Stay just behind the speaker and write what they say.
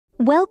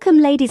Welcome,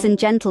 ladies and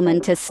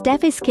gentlemen, to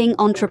StephIsKing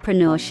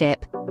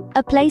Entrepreneurship,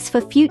 a place for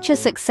future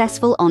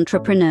successful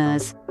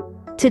entrepreneurs.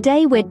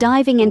 Today we're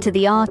diving into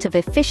the art of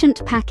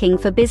efficient packing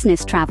for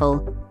business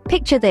travel.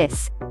 Picture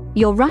this: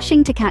 you're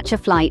rushing to catch a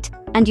flight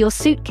and your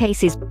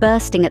suitcase is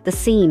bursting at the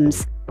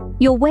seams.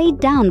 You're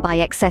weighed down by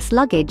excess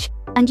luggage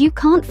and you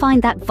can't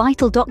find that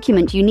vital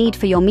document you need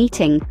for your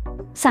meeting.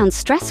 Sounds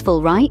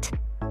stressful, right?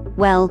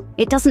 Well,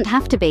 it doesn't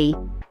have to be.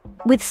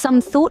 With some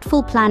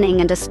thoughtful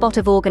planning and a spot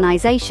of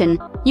organization,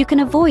 you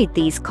can avoid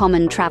these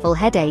common travel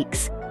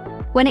headaches.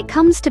 When it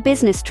comes to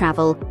business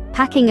travel,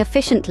 packing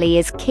efficiently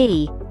is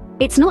key.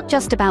 It's not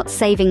just about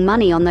saving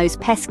money on those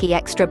pesky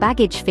extra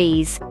baggage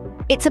fees.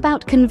 It's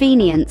about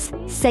convenience,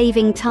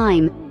 saving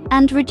time,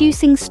 and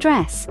reducing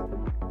stress.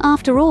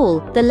 After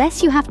all, the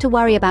less you have to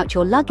worry about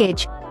your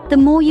luggage, the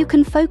more you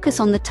can focus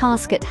on the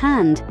task at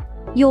hand,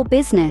 your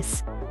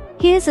business.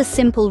 Here's a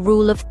simple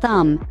rule of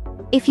thumb: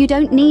 if you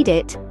don't need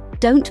it,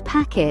 don't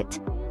pack it.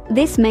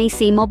 This may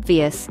seem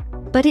obvious,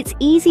 but it's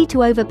easy to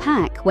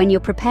overpack when you're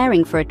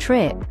preparing for a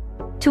trip.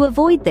 To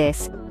avoid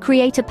this,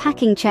 create a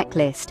packing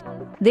checklist.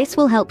 This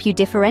will help you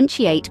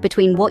differentiate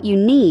between what you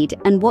need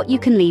and what you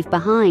can leave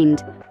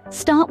behind.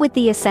 Start with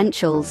the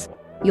essentials: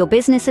 your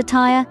business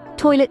attire,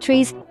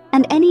 toiletries,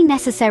 and any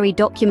necessary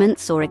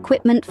documents or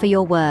equipment for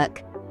your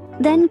work.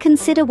 Then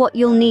consider what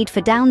you'll need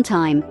for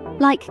downtime,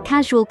 like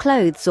casual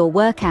clothes or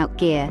workout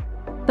gear.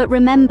 But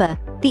remember,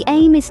 the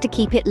aim is to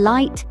keep it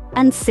light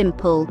and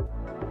simple.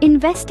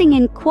 Investing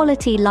in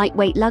quality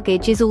lightweight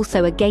luggage is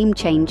also a game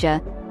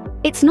changer.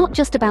 It's not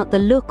just about the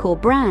look or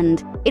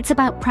brand, it's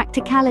about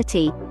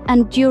practicality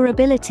and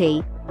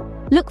durability.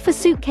 Look for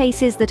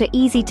suitcases that are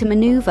easy to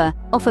maneuver,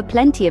 offer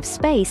plenty of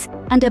space,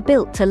 and are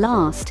built to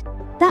last.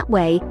 That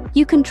way,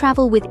 you can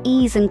travel with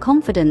ease and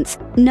confidence,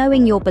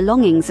 knowing your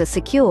belongings are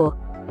secure.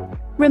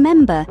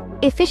 Remember,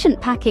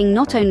 efficient packing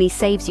not only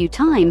saves you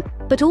time,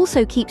 but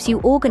also keeps you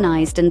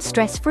organized and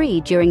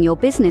stress-free during your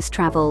business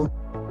travel.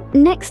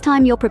 Next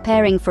time you're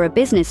preparing for a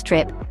business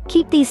trip,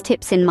 keep these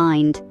tips in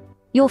mind.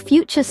 Your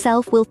future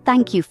self will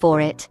thank you for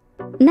it.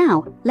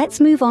 Now, let's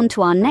move on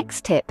to our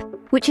next tip,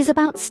 which is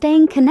about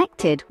staying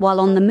connected while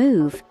on the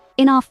move.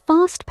 In our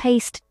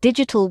fast-paced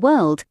digital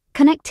world,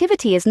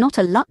 connectivity is not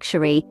a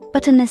luxury,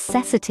 but a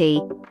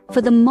necessity.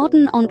 For the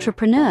modern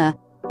entrepreneur,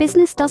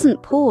 business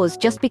doesn't pause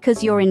just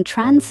because you're in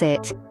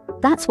transit.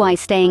 That's why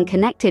staying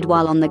connected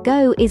while on the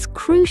go is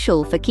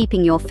crucial for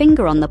keeping your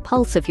finger on the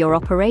pulse of your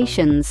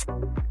operations.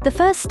 The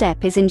first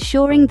step is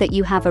ensuring that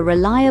you have a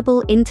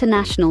reliable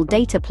international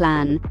data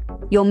plan.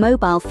 Your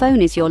mobile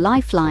phone is your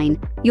lifeline,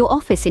 your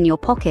office in your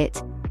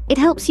pocket. It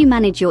helps you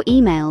manage your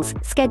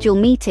emails, schedule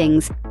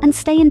meetings, and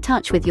stay in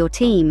touch with your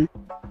team.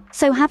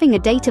 So having a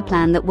data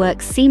plan that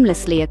works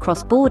seamlessly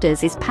across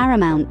borders is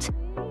paramount.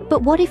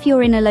 But what if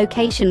you're in a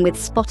location with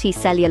spotty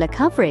cellular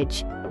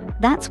coverage?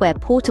 That's where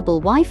portable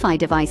Wi-Fi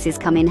devices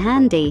come in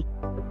handy.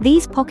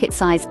 These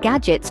pocket-sized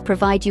gadgets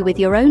provide you with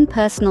your own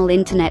personal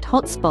internet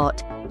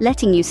hotspot,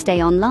 letting you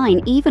stay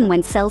online even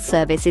when cell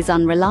service is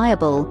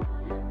unreliable.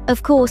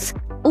 Of course,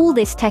 all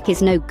this tech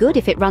is no good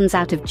if it runs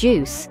out of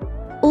juice.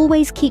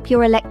 Always keep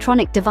your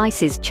electronic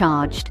devices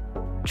charged.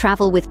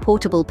 Travel with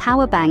portable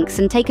power banks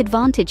and take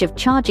advantage of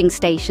charging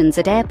stations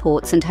at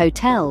airports and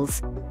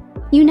hotels.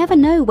 You never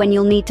know when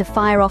you'll need to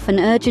fire off an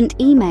urgent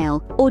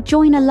email or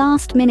join a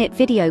last-minute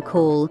video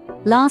call.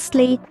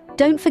 Lastly,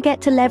 don't forget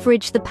to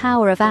leverage the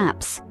power of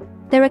apps.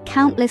 There are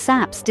countless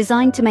apps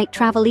designed to make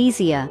travel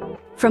easier.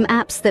 From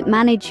apps that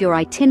manage your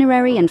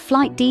itinerary and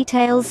flight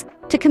details,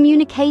 to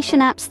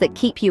communication apps that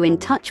keep you in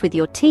touch with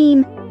your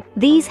team,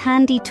 these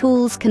handy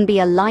tools can be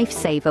a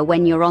lifesaver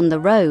when you're on the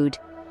road.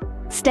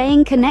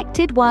 Staying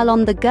connected while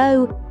on the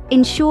go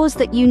ensures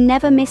that you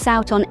never miss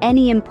out on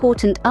any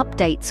important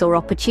updates or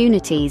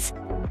opportunities.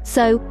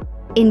 So,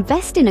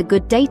 invest in a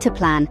good data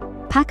plan,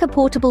 pack a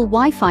portable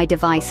Wi-Fi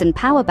device and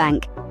power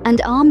bank, and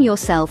arm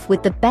yourself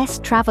with the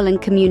best travel and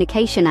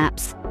communication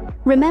apps.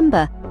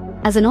 Remember,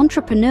 as an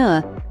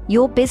entrepreneur,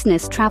 your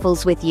business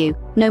travels with you,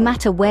 no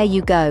matter where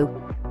you go.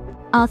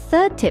 Our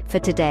third tip for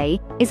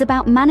today is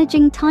about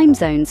managing time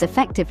zones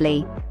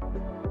effectively.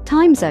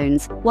 Time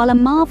zones, while a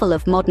marvel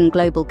of modern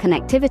global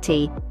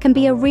connectivity, can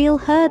be a real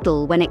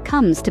hurdle when it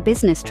comes to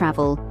business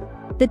travel.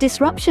 The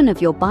disruption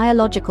of your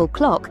biological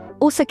clock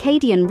or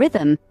circadian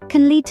rhythm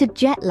can lead to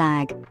jet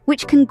lag,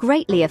 which can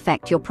greatly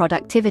affect your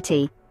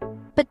productivity.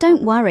 But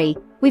don't worry,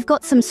 we've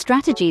got some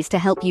strategies to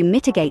help you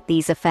mitigate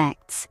these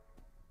effects.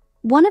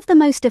 One of the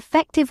most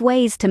effective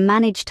ways to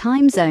manage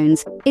time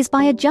zones is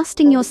by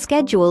adjusting your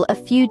schedule a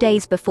few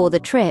days before the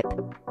trip.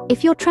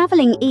 If you're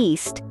traveling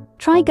east,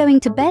 try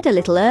going to bed a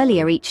little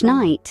earlier each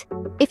night.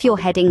 If you're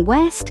heading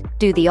west,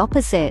 do the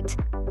opposite.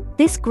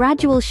 This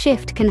gradual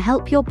shift can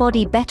help your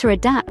body better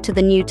adapt to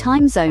the new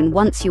time zone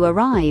once you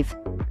arrive.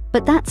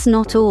 But that's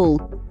not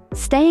all.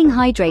 Staying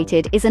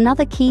hydrated is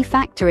another key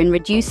factor in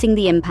reducing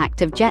the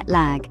impact of jet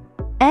lag.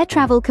 Air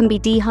travel can be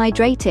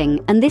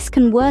dehydrating, and this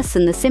can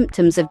worsen the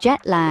symptoms of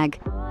jet lag.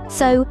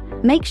 So,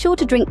 make sure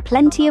to drink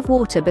plenty of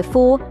water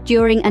before,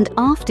 during, and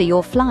after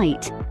your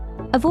flight.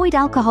 Avoid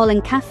alcohol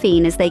and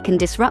caffeine as they can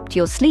disrupt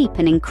your sleep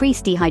and increase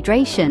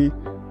dehydration.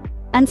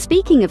 And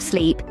speaking of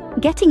sleep,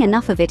 getting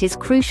enough of it is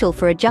crucial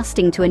for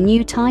adjusting to a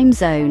new time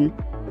zone.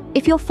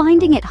 If you're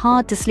finding it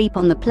hard to sleep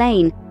on the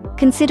plane,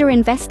 consider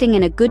investing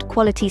in a good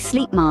quality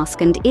sleep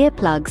mask and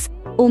earplugs,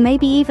 or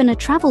maybe even a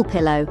travel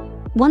pillow.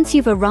 Once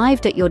you've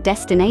arrived at your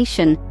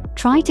destination,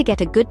 try to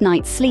get a good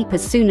night's sleep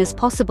as soon as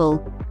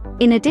possible.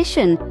 In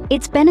addition,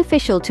 it's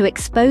beneficial to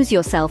expose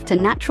yourself to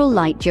natural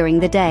light during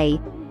the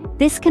day.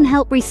 This can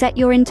help reset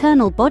your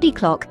internal body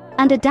clock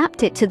and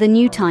adapt it to the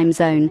new time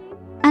zone.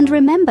 And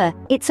remember,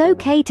 it's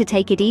okay to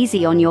take it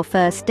easy on your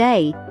first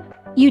day.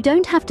 You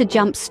don't have to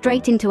jump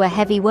straight into a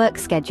heavy work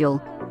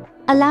schedule.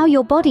 Allow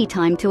your body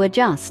time to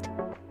adjust.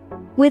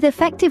 With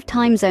effective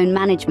time zone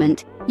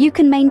management, you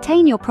can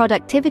maintain your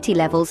productivity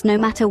levels no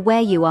matter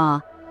where you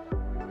are.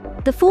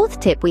 The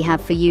fourth tip we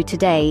have for you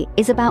today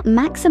is about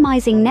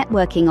maximizing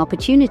networking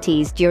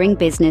opportunities during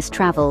business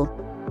travel.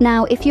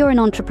 Now, if you're an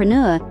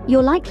entrepreneur,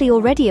 you're likely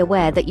already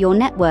aware that your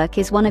network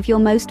is one of your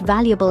most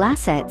valuable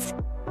assets.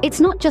 It's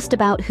not just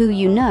about who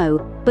you know,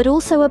 but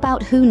also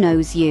about who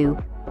knows you.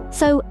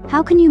 So,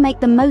 how can you make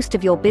the most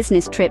of your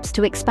business trips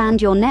to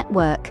expand your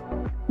network?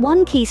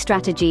 One key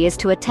strategy is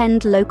to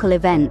attend local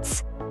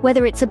events.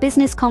 Whether it's a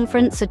business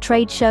conference, a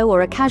trade show,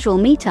 or a casual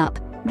meetup,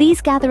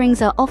 these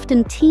gatherings are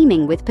often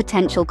teeming with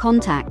potential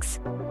contacts.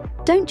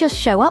 Don't just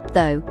show up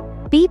though.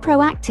 Be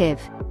proactive.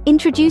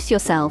 Introduce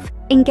yourself,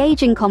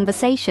 engage in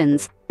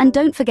conversations, and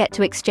don't forget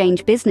to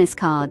exchange business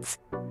cards.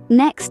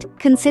 Next,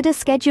 consider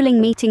scheduling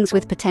meetings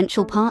with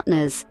potential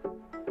partners.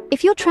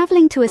 If you're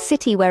traveling to a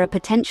city where a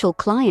potential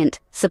client,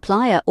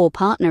 supplier, or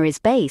partner is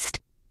based,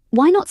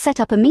 why not set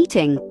up a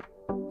meeting?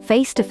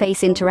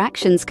 Face-to-face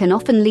interactions can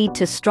often lead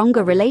to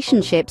stronger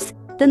relationships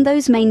than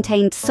those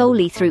maintained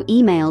solely through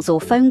emails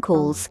or phone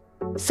calls.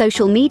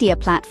 Social media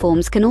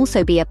platforms can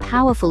also be a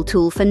powerful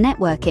tool for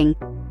networking.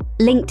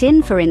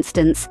 LinkedIn, for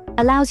instance,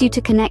 allows you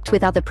to connect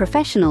with other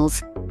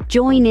professionals,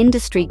 join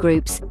industry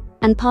groups,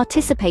 and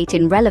participate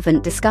in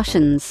relevant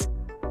discussions.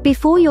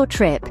 Before your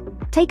trip,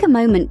 take a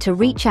moment to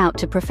reach out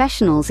to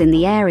professionals in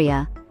the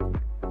area.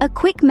 A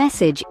quick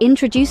message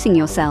introducing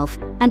yourself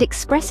and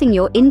expressing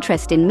your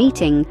interest in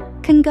meeting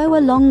can go a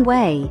long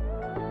way.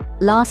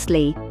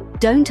 Lastly,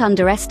 don't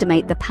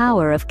underestimate the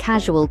power of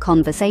casual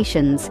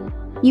conversations.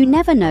 You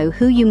never know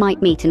who you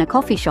might meet in a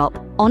coffee shop,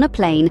 on a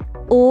plane,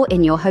 or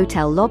in your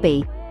hotel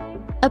lobby.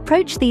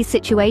 Approach these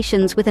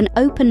situations with an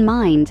open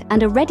mind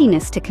and a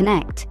readiness to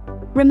connect.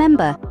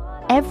 Remember,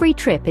 every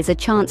trip is a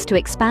chance to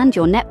expand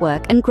your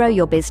network and grow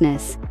your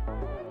business.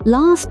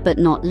 Last but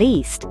not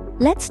least,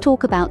 let's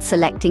talk about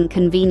selecting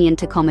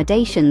convenient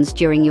accommodations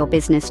during your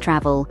business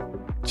travel.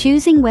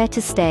 Choosing where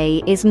to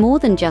stay is more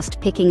than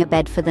just picking a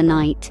bed for the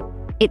night.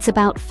 It's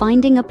about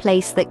finding a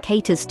place that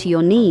caters to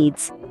your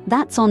needs,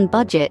 that's on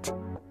budget,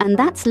 and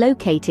that's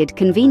located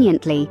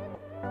conveniently.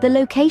 The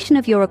location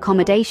of your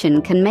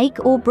accommodation can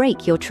make or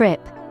break your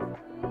trip.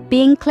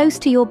 Being close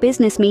to your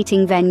business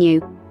meeting venue,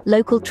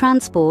 local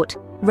transport,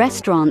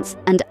 restaurants,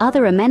 and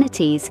other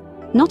amenities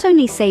not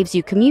only saves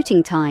you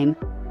commuting time,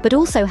 but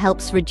also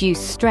helps reduce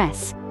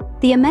stress.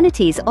 The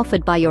amenities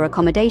offered by your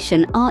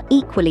accommodation are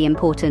equally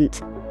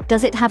important.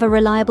 Does it have a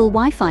reliable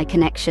Wi-Fi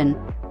connection?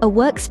 A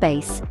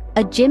workspace?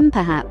 A gym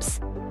perhaps?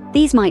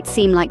 These might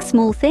seem like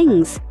small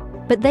things,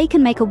 but they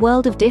can make a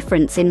world of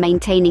difference in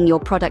maintaining your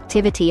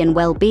productivity and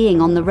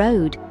well-being on the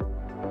road.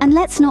 And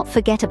let's not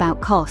forget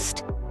about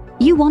cost.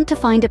 You want to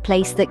find a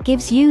place that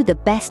gives you the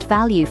best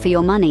value for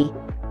your money.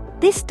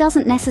 This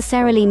doesn't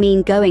necessarily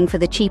mean going for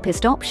the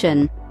cheapest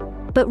option,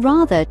 but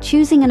rather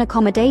choosing an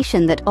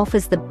accommodation that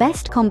offers the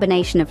best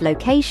combination of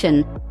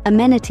location,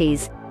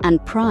 amenities,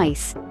 and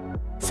price.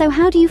 So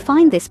how do you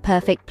find this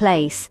perfect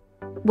place?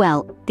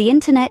 Well, the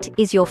internet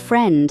is your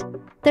friend.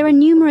 There are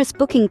numerous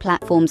booking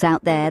platforms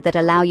out there that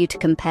allow you to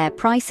compare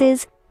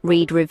prices,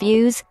 read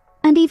reviews,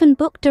 and even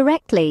book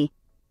directly.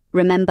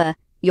 Remember,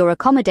 your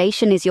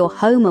accommodation is your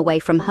home away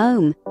from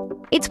home.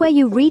 It's where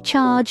you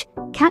recharge,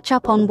 catch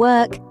up on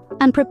work,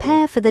 and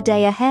prepare for the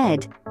day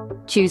ahead.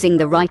 Choosing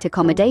the right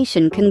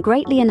accommodation can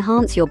greatly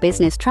enhance your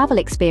business travel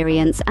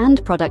experience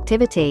and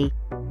productivity.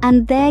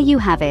 And there you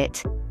have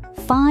it.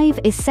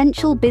 5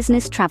 essential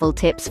business travel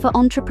tips for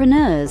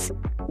entrepreneurs.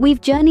 We've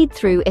journeyed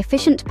through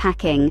efficient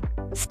packing,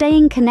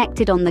 staying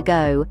connected on the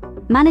go,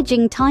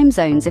 managing time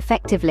zones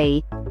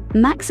effectively,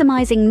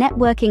 maximizing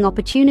networking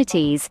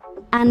opportunities,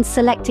 and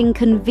selecting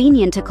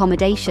convenient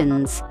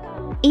accommodations.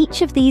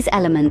 Each of these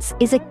elements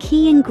is a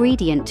key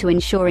ingredient to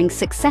ensuring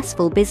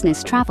successful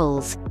business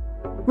travels.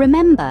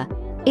 Remember,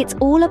 it's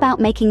all about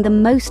making the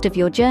most of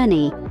your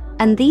journey,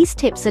 and these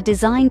tips are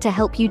designed to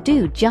help you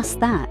do just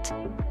that.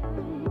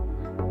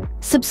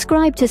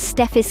 Subscribe to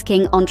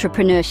StephIsKing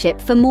Entrepreneurship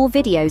for more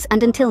videos,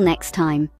 and until next time.